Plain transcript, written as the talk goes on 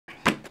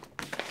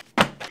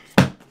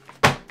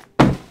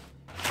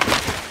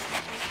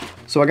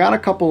So I got a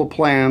couple of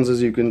plans,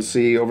 as you can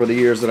see, over the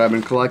years that I've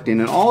been collecting,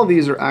 and all of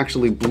these are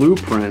actually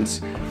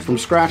blueprints from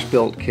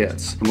scratch-built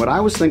kits. And what I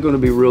was thinking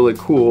would be really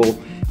cool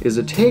is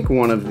to take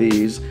one of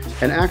these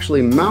and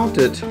actually mount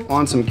it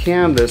on some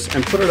canvas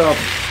and put it up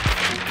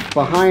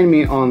behind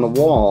me on the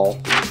wall.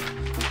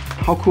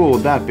 How cool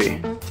would that be?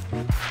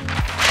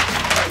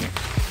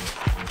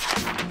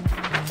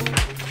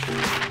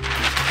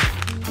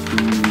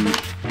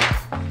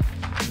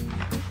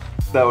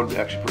 That would be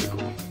actually pretty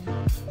cool.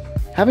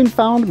 Having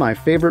found my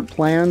favorite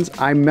plans,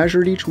 I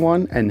measured each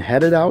one and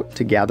headed out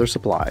to gather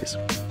supplies.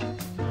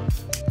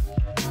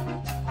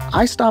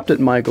 I stopped at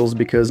Michael's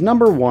because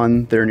number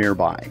one, they're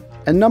nearby,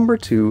 and number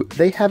two,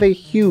 they have a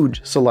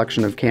huge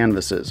selection of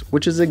canvases,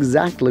 which is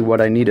exactly what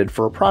I needed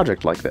for a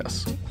project like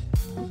this.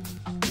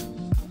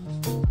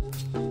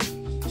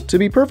 To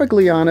be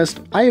perfectly honest,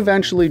 I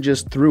eventually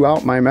just threw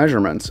out my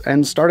measurements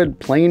and started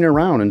playing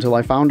around until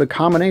I found a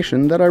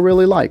combination that I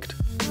really liked.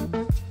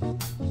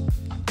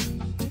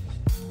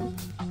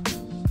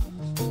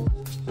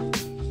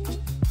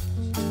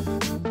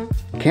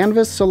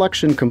 Canvas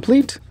selection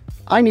complete,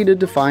 I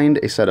needed to find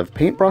a set of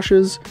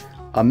paintbrushes,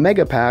 a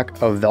mega pack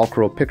of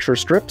Velcro picture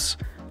strips,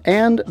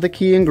 and the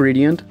key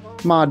ingredient,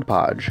 Mod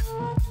Podge.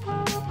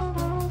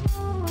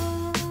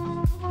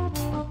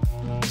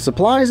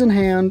 Supplies in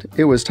hand,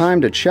 it was time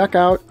to check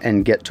out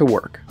and get to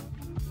work.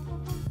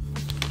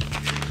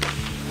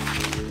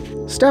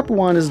 Step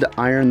 1 is to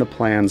iron the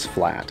plans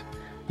flat.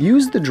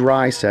 Use the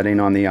dry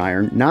setting on the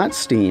iron, not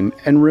steam,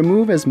 and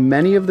remove as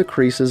many of the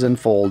creases and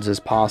folds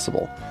as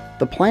possible.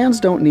 The plans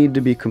don't need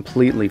to be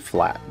completely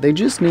flat, they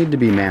just need to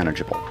be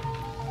manageable.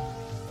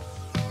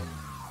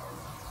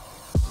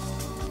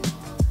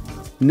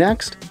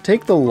 Next,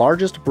 take the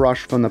largest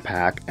brush from the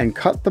pack and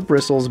cut the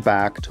bristles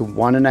back to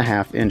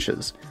 1.5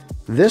 inches.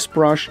 This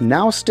brush,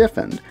 now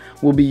stiffened,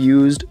 will be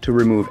used to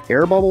remove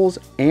air bubbles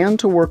and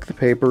to work the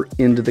paper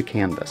into the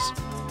canvas.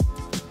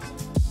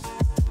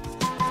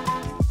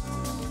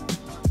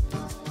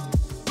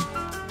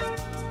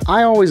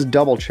 I always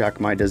double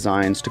check my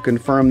designs to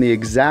confirm the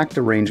exact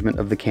arrangement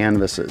of the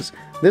canvases.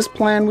 This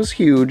plan was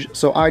huge,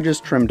 so I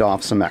just trimmed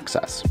off some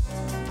excess.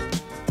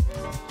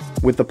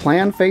 With the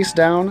plan face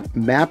down,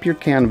 map your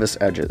canvas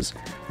edges.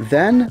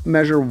 Then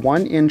measure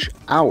 1 inch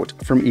out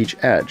from each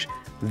edge.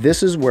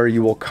 This is where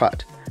you will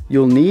cut.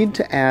 You'll need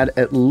to add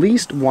at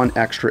least 1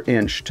 extra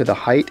inch to the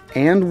height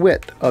and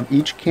width of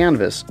each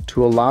canvas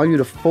to allow you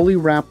to fully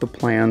wrap the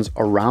plans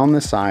around the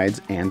sides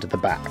and the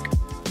back.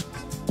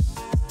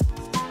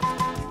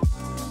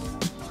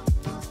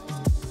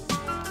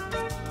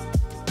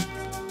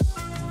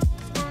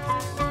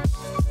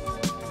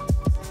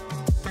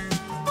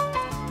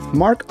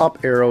 Mark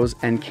up arrows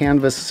and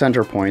canvas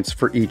center points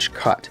for each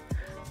cut.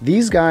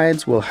 These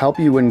guides will help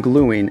you in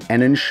gluing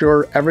and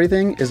ensure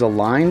everything is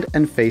aligned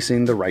and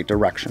facing the right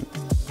direction.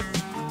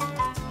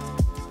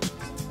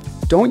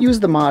 Don't use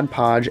the Mod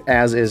Podge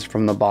as is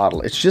from the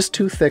bottle, it's just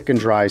too thick and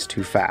dries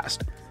too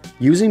fast.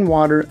 Using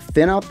water,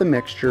 thin out the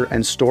mixture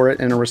and store it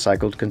in a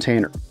recycled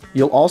container.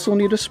 You'll also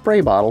need a spray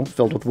bottle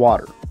filled with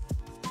water.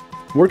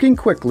 Working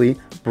quickly,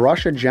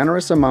 brush a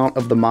generous amount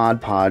of the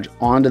Mod Podge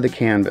onto the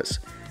canvas.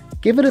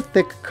 Give it a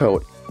thick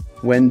coat.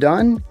 When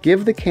done,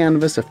 give the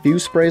canvas a few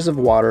sprays of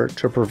water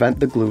to prevent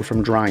the glue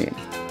from drying.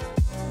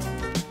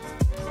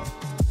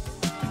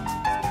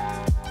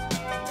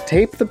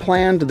 Tape the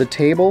plan to the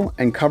table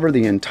and cover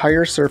the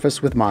entire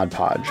surface with Mod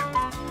Podge.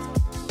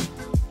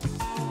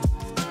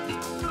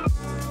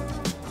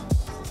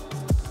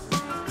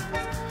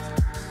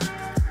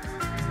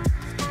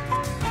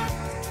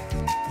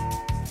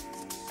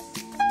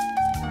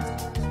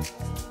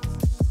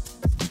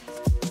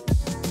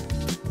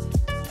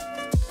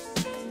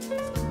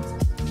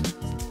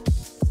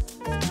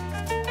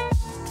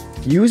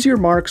 Use your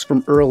marks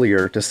from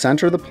earlier to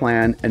center the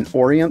plan and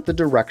orient the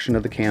direction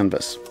of the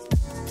canvas.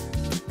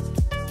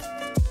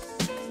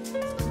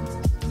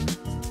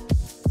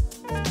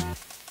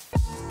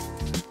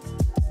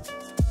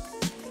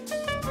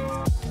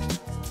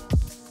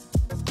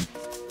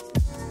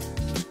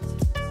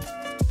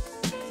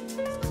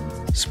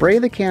 Spray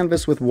the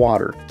canvas with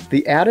water.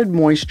 The added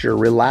moisture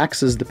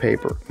relaxes the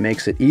paper,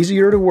 makes it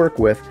easier to work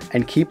with,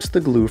 and keeps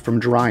the glue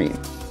from drying.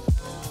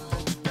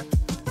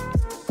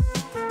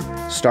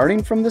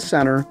 Starting from the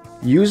center,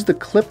 use the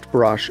clipped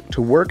brush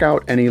to work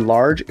out any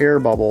large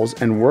air bubbles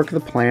and work the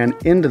plan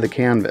into the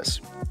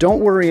canvas. Don't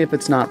worry if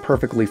it's not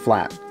perfectly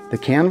flat. The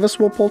canvas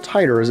will pull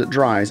tighter as it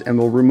dries and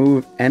will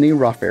remove any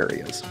rough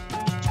areas.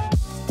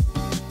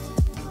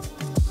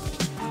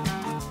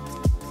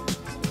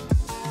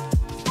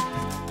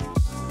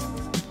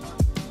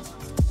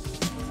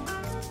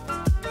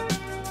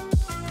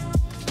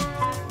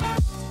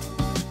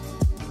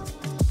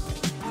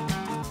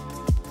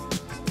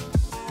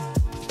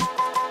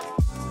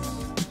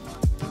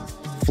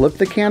 Flip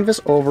the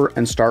canvas over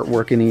and start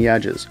working the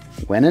edges.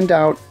 When in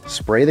doubt,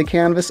 spray the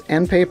canvas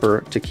and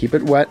paper to keep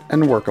it wet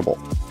and workable.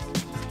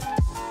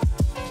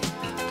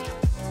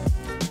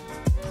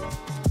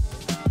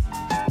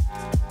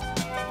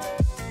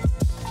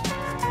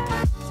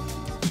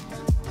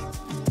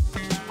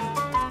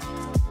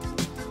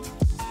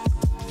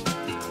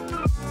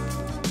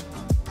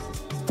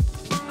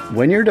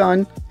 When you're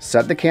done,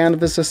 set the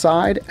canvas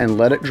aside and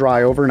let it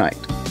dry overnight.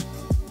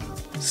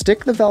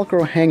 Stick the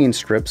Velcro hanging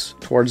strips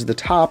towards the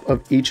top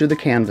of each of the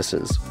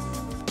canvases.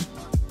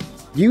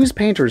 Use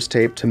painter's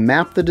tape to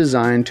map the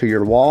design to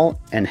your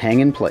wall and hang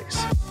in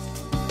place.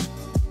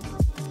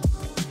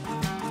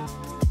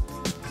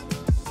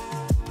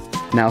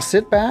 Now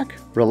sit back,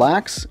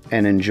 relax,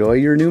 and enjoy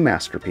your new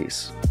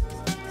masterpiece.